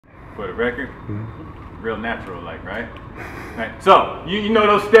for the record. Real natural like, right? Right. So, you know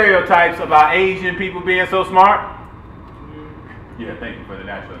those stereotypes about Asian people being so smart? Yeah, thank you for the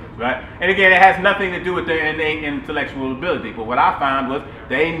naturalness, right? And again, it has nothing to do with their innate intellectual ability, but what I found was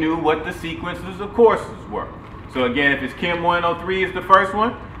they knew what the sequences of courses were. So again, if it's Chem 103 is the first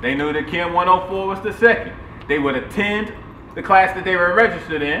one, they knew that Chem 104 was the second. They would attend the class that they were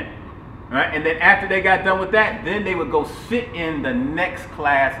registered in, right? And then after they got done with that, then they would go sit in the next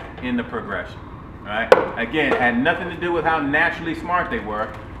class in the progression, right? Again, it had nothing to do with how naturally smart they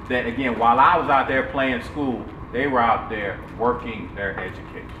were. That again, while I was out there playing school, they were out there working their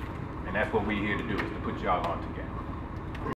education. And that's what we're here to do, is to put y'all on together.